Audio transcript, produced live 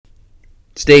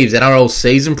Steve's NRL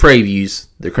season previews,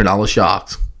 the Cronulla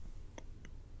Sharks.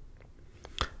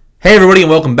 Hey everybody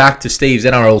and welcome back to Steve's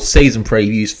NRL season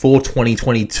previews for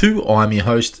 2022. I'm your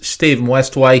host, Stephen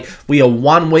Westway. We are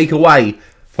 1 week away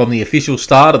from the official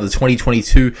start of the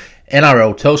 2022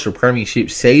 NRL Telstra Premiership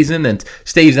season, and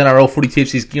Steve's NRL Footy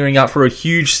Tips is gearing up for a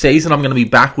huge season. I'm going to be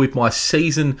back with my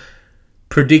season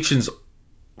predictions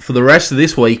for the rest of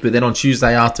this week, but then on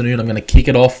Tuesday afternoon I'm going to kick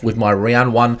it off with my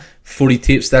round 1 footy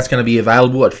tips. That's going to be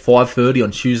available at 5:30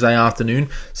 on Tuesday afternoon,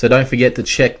 so don't forget to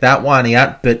check that one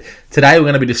out. But today we're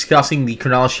going to be discussing the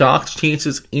Cronulla Sharks'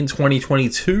 chances in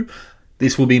 2022.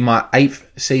 This will be my 8th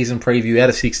season preview out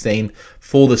of 16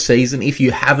 for the season. If you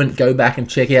haven't, go back and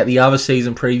check out the other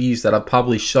season previews that I've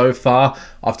published so far.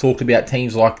 I've talked about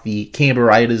teams like the Canberra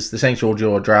Raiders, the St. George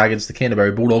Dragons, the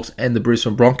Canterbury Bulldogs, and the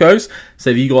Brisbane Broncos. So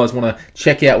if you guys want to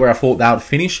check out where I thought they would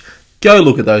finish, go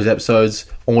look at those episodes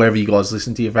on wherever you guys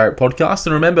listen to your favourite podcast.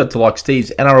 And remember to like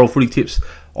Steve's NRL Footy Tips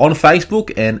on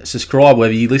Facebook and subscribe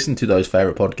wherever you listen to those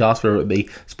favourite podcasts, whether it be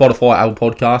Spotify,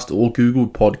 Apple Podcast, or Google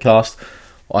Podcast.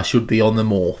 I should be on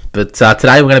them all. But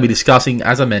today we're going to be discussing,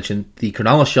 as I mentioned, the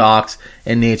Cronulla Sharks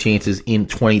and their chances in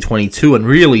 2022. And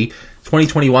really,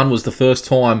 2021 was the first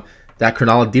time that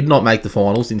Cronulla did not make the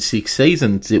finals in 6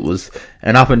 seasons. It was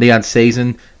an up and down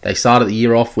season. They started the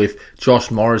year off with John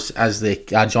Morris as their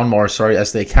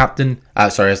captain.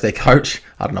 As their coach.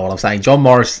 I don't know what I'm saying. John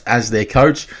Morris as their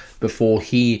coach before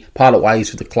he parted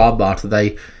ways with the club after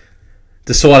they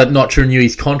decided not to renew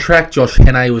his contract. Josh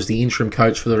Hannay was the interim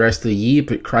coach for the rest of the year,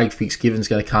 but Craig Fitzgibbon's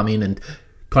going to come in and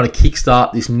kind of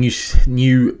kickstart this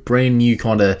brand new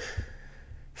kind of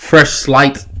fresh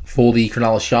slate for the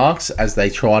Cronulla Sharks as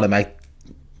they try to make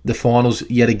the finals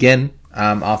yet again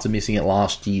after missing it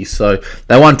last year. So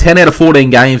they won 10 out of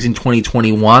 14 games in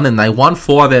 2021, and they won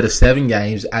 5 out of 7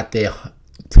 games at their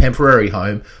temporary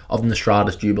home of the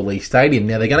Nostratus Jubilee Stadium.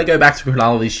 Now they're going to go back to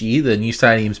Cronulla this year. The new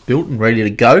stadium's built and ready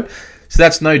to go. So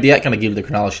that's no doubt going to give the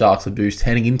Cronulla Sharks a boost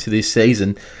heading into this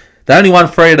season. They only won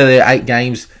 3 out of their 8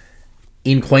 games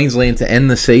in Queensland to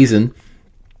end the season,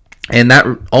 and that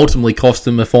ultimately cost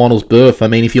them a finals berth. I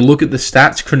mean, if you look at the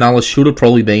stats, Cronulla should have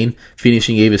probably been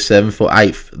finishing either 7th or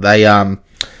 8th. They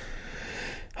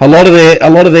a lot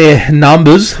of their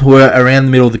numbers were around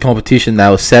the middle of the competition. They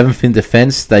were 7th in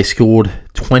defence. They scored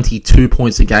 22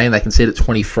 points a game. They conceded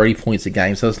 23 points a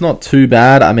game, so it's not too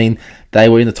bad. I mean, they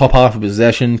were in the top half of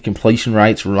possession, completion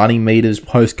rates, running meters,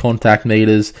 post-contact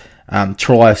meters,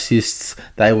 try assists.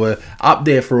 They were up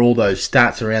there for all those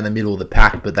stats around the middle of the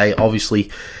pack, but they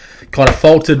obviously kind of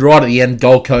faltered right at the end.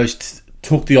 Gold Coast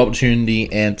took the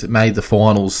opportunity and made the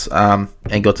finals and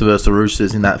got to versus the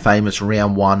Roosters in that famous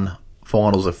round 1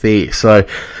 finals affair. So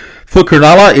for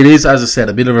Cronulla, it is, as I said,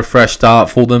 a bit of a fresh start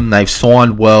for them. They've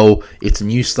signed well. It's a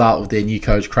new start with their new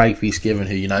coach, Craig Fitzgibbon,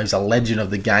 who, is a legend of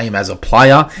the game as a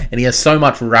player, and he has so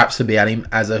much raps about him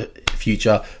as a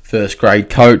future first-grade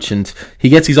coach, and he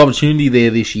gets his opportunity there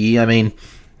this year. I mean,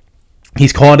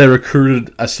 he's kind of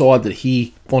recruited a side that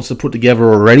he wants to put together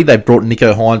already. They brought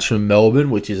Nicho Hynes from Melbourne,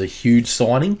 which is a huge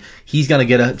signing. He's going to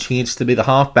get a chance to be the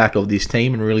halfback of this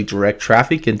team and really direct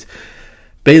traffic and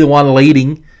be the one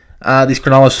leading this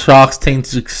Cronulla Sharks team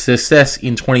to success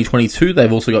in 2022.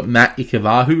 They've also got Matt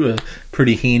Ikevahu, a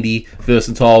pretty handy,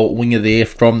 versatile winger there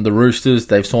from the Roosters.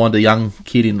 They've signed a young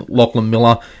kid in Lachlan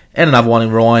Miller and another one in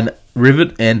Ryan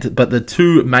Rivet. But the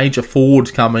 2 major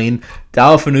forwards coming in,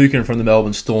 Dale Finucane from the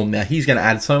Melbourne Storm. Now, he's going to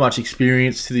add so much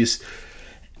experience to this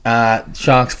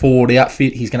Sharks forward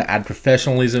outfit. He's going to add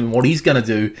professionalism. What he's going to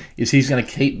do is he's going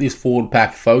to keep this forward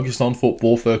pack focused on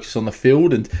football, focused on the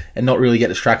field, and not really get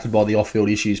distracted by the off-field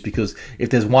issues, because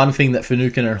if there's one thing that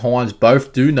Finucane and Hynes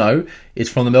both do know, it's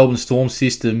from the Melbourne Storm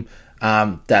system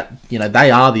that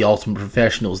they are the ultimate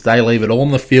professionals. They leave it all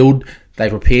on the field. They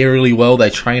prepare really well.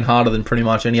 They train harder than pretty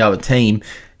much any other team,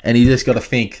 and you just got to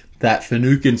think that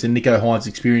Finucane's and Nicho Hynes'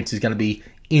 experience is going to be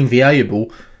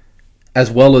invaluable, as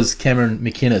well as Cameron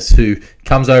McInnes, who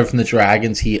comes over from the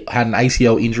Dragons. He had an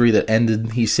ACL injury that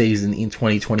ended his season in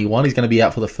 2021. He's going to be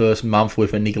out for the first month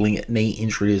with a niggling knee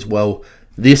injury as well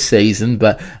this season.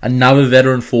 But another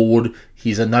veteran forward.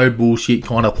 He's a no-bullshit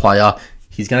kind of player.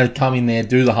 He's going to come in there,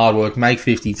 do the hard work, make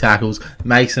 50 tackles,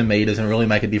 make some meters, and really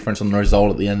make a difference on the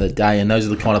result at the end of the day. And those are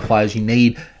the kind of players you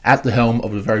need at the helm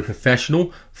of a very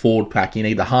professional forward pack. You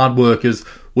need the hard workers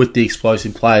with the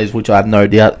explosive players, which I have no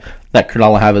doubt that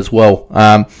Cronulla have as well.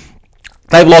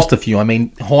 They've lost a few. I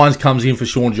mean, Hynes comes in for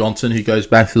Sean Johnson, who goes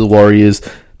back to the Warriors.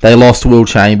 They lost Will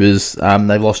Chambers.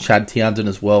 They've lost Chad Townsend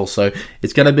as well. So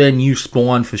it's going to be a new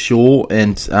spine for sure.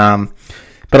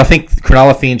 But I think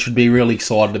Cronulla fans should be really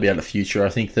excited about the future. I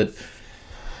think that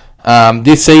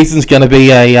This season's going to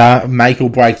be a make or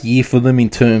break year for them in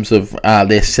terms of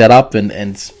their setup, and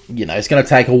it's going to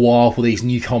take a while for these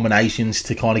new combinations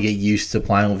to kind of get used to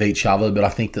playing with each other. But I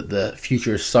think that the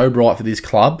future is so bright for this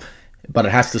club, but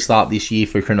it has to start this year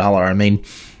for Cronulla. I mean,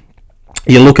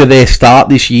 you look at their start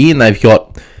this year, and they've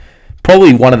got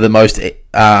probably one of the most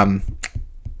kind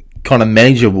of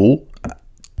manageable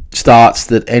starts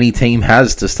that any team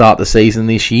has to start the season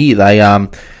this year.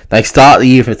 They start the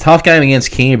year with a tough game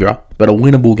against Canberra, but a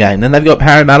winnable game. Then they've got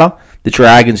Parramatta, the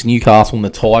Dragons, Newcastle, and the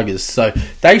Tigers. So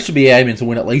they should be aiming to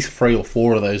win at least 3 or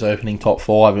 4 of those opening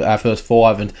first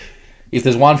 5. And if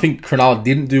there's one thing Cronulla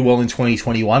didn't do well in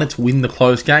 2021, it's win the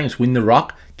close games, win the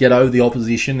ruck, get over the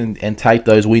opposition and take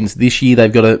those wins. This year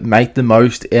they've got to make the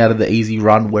most out of the easy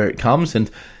run where it comes.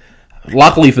 And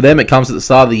luckily for them, it comes at the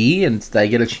start of the year, and they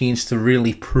get a chance to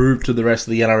really prove to the rest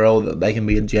of the NRL that they can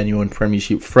be a genuine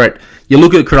premiership threat. You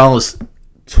look at Cronulla's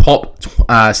top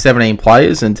 17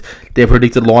 players, and their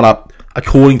predicted lineup,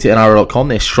 according to NRL.com,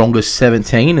 their strongest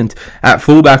 17. And at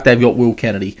fullback, they've got Will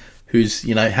Kennedy, who's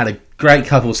had a great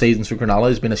couple of seasons for Cronulla.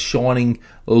 Has been a shining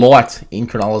light in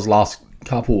Cronulla's last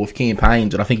couple of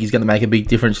campaigns, and I think he's going to make a big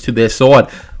difference to their side.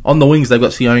 On the wings, they've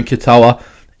got Sione Katoa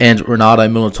and Renato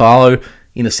Militalo.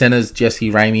 In the centres, Jesse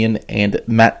Ramian and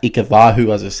Matt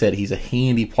Ikavahu. As I said, he's a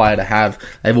handy player to have.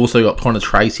 They've also got Connor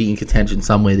Tracy in contention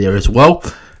somewhere there as well.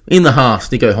 In the halves,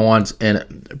 Nicho Hynes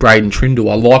and Braden Trindle.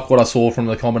 I like what I saw from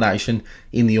the combination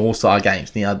in the All-Star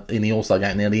games. Now,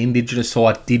 the Indigenous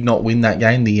side did not win that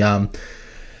game. The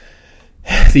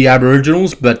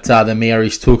Aboriginals, but the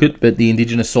Maoris took it. But the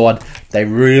Indigenous side, they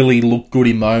really looked good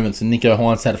in moments, and Nicho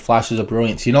Hynes had flashes of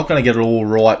brilliance. You're not going to get it all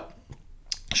right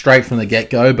straight from the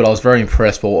get-go, but I was very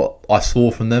impressed by what I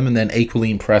saw from them, and then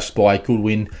equally impressed by a good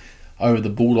win over the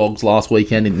Bulldogs last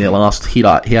weekend in their last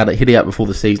hit-out. He had a hit-out before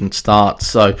the season starts.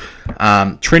 So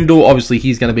Trindle, obviously,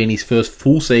 he's going to be in his first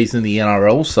full season in the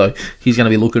NRL, so he's going to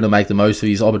be looking to make the most of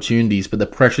his opportunities, but the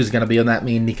pressure's going to be on that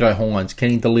man, Nicho Hynes. Can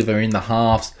he deliver in the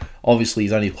halves? Obviously,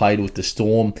 he's only played with the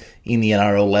Storm in the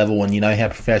NRL level, and you know how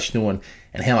professional and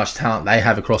how much talent they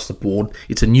have across the board.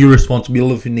 It's a new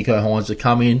responsibility for Nicho Hynes to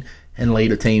come in and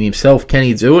lead a team himself. Can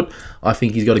he do it? I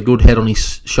think he's got a good head on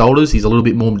his shoulders. He's a little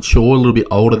bit more mature, a little bit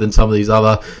older than some of these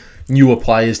other newer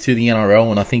players to the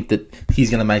NRL, and I think that he's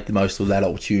going to make the most of that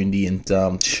opportunity and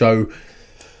show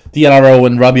the NRL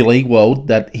and rugby league world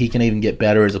that he can even get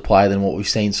better as a player than what we've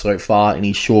seen so far in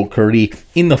his short career.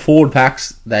 In the forward pack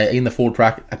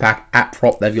at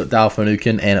prop, they've got Dale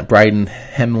Finucane and Braden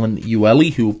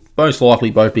Hamlin-Uele, who will most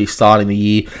likely both be starting the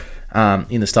year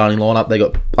in the starting lineup. They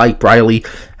got Blake Brayley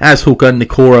as hooker,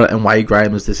 Nikora and Wade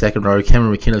Graham as the second row.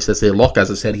 Cameron McInnes as their lock.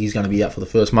 As I said, he's going to be out for the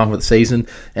first month of the season.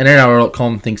 And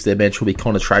NRL.com thinks their bench will be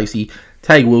Connor Tracy,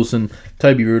 Tage Wilson,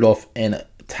 Toby Rudolph, and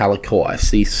Talakai,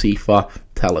 Sifa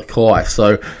Talakai.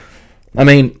 So, I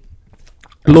mean,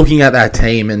 looking at that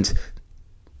team, and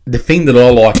the thing that I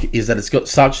like is that it's got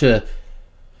such a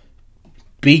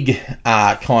big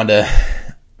kind of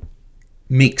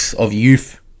mix of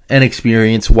youth and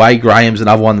experience. Wade Graham's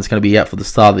another one that's going to be out for the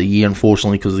start of the year,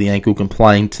 unfortunately, because of the ankle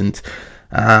complaint. And,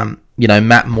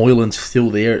 Matt Moylan's still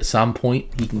there at some point.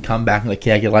 He can come back in the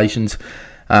calculations,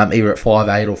 either at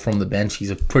 5'8" or from the bench.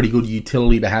 He's a pretty good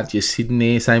utility to have just sitting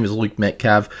there, same as Luke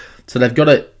Metcalf. So they've got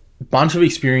a bunch of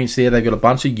experience there. They've got a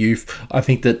bunch of youth. I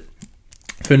think that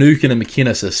Finucane and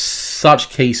McInnes are such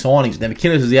key signings. Now,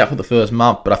 McInnes is out for the first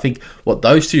month, but I think what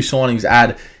those two signings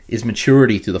add is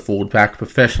maturity to the forward pack,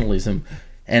 professionalism,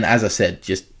 and as I said,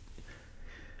 just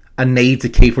a need to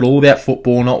keep it all about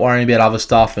football, not worrying about other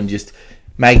stuff, and just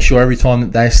make sure every time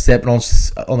that they're stepping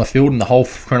on the field and the whole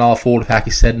Cronulla forward pack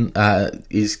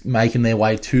is making their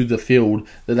way to the field,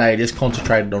 that they just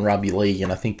concentrated on rugby league.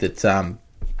 And I think that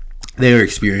their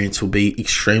experience will be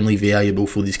extremely valuable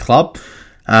for this club.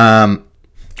 As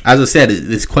I said,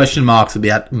 there's question marks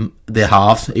about their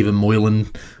halves, either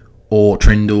Moylan or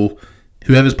Trindle,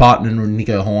 whoever's partnering with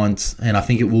Nicho Hynes, and I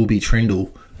think it will be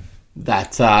Trindle,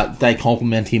 that they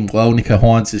complement him well. Nicho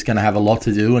Hynes is going to have a lot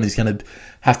to do, and he's going to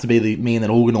have to be the man that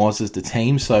organises the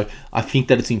team. So I think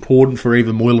that it's important for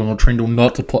either Moylan or Trindle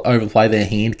not to overplay their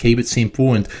hand, keep it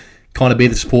simple, and kind of be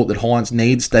the support that Hynes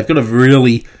needs. They've got a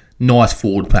really nice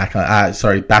back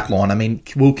line. I mean,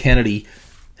 Will Kennedy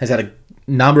has had a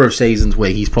number of seasons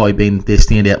where he's probably been their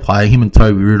standout player. Him and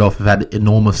Toby Rudolph have had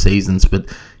enormous seasons, but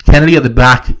Kennedy at the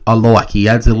back, I like. He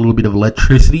adds a little bit of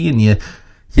electricity, and you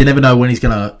never know when he's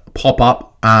going to pop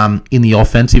up in the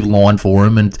offensive line for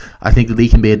him, and I think that he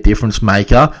can be a difference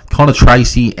maker. Connor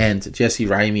Tracy and Jesse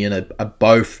Ramian are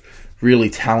both really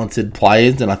talented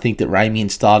players, and I think that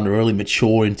Ramian's starting to really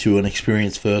mature into an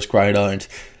experienced first grader, and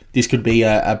this could be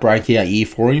a breakout year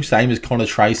for him. Same as Connor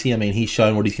Tracy. I mean, he's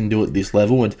shown what he can do at this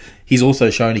level, and he's also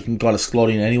shown he can kind of slot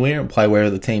in anywhere and play wherever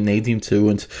the team needs him to.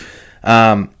 And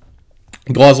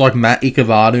guys like Matt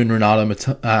Icavado and Renato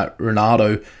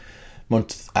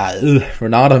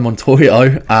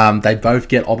Montoyo, they both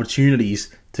get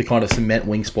opportunities to kind of cement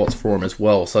wing spots for him as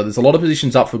well. So there's a lot of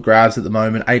positions up for grabs at the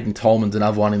moment. Aiden Tolman's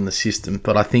another one in the system,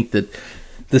 but I think that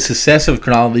the success of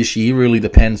Cronulla this year really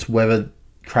depends whether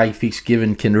Craig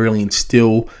Fitzgibbon can really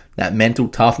instill that mental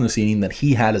toughness in him that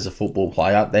he had as a football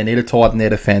player. They need to tighten their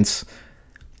defence.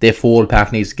 Their forward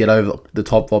pack needs to get over the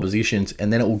top 5 positions,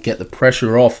 and then it will get the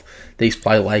pressure off these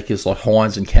playmakers like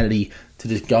Hines and Kennedy to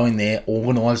just go in there,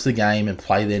 organise the game, and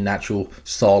play their natural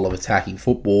style of attacking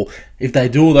football. If they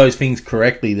do all those things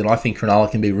correctly, then I think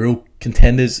Cronulla can be real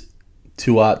contenders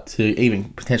to even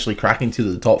potentially crack into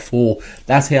the top 4.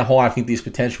 That's how high I think this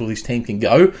team can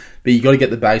go. But you got to get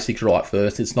the basics right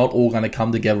first. It's not all going to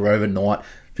come together overnight.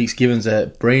 Fitzgibbon's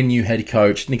a brand new head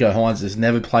coach. Nico Hines has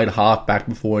never played a halfback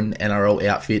before in an NRL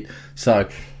outfit. So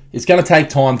it's going to take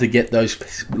time to get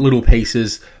those little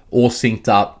pieces all synced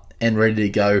up and ready to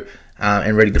go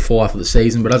and ready to fly for the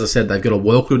season. But as I said, they've got a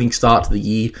welcoming start to the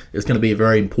year. It's going to be a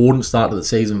very important start to the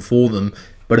season for them.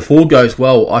 But if all goes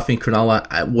well, I think Cronulla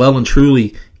are well and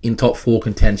truly in top 4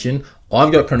 contention.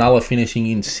 I've got Cronulla finishing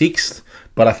in 6th,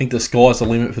 but I think the sky's the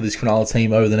limit for this Cronulla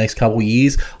team over the next couple of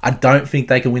years. I don't think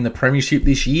they can win the premiership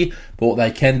this year, but what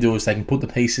they can do is they can put the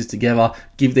pieces together,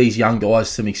 give these young guys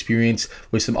some experience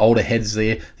with some older heads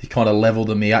there to kind of level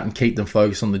them out and keep them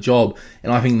focused on the job.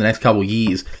 And I think in the next couple of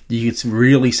years, you could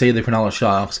really see the Cronulla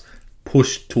Sharks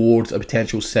push towards a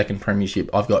potential second premiership.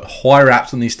 I've got high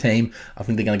raps on this team. I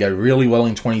think they're going to go really well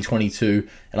in 2022,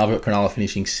 and I've got Cronulla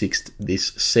finishing 6th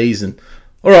this season.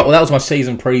 Alright, well that was my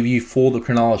season preview for the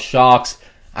Cronulla Sharks.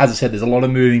 As I said, there's a lot of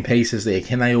moving pieces there.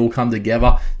 Can they all come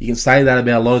together? You can say that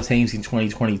about a lot of teams in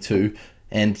 2022.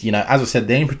 And, you know, as I said,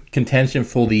 they're in contention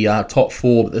for the top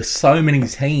 4, but there's so many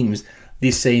teams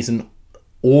this season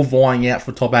all vying out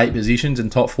for top 8 positions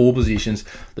and top 4 positions.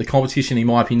 The competition, in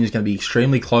my opinion, is going to be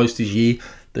extremely close this year.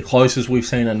 The closest we've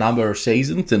seen in a number of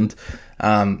seasons, and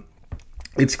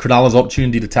it's Cronulla's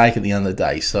opportunity to take at the end of the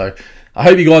day. So I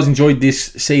hope you guys enjoyed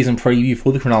this season preview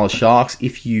for the Cronulla Sharks.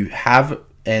 If you have,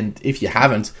 and if you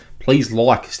haven't, please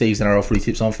like Steve's NRL Footy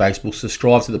Tips on Facebook,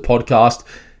 subscribe to the podcast,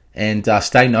 and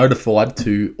stay notified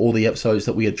to all the episodes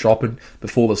that we are dropping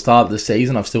before the start of the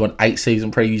season. I've still got 8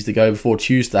 season previews to go before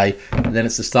Tuesday, and then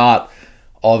it's the start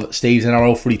of Steve's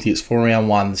NRL Footy Tips for round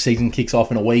 1. The season kicks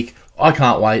off in a week. I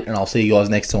can't wait, and I'll see you guys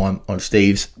next time on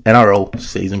Steve's NRL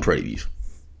Season Previews.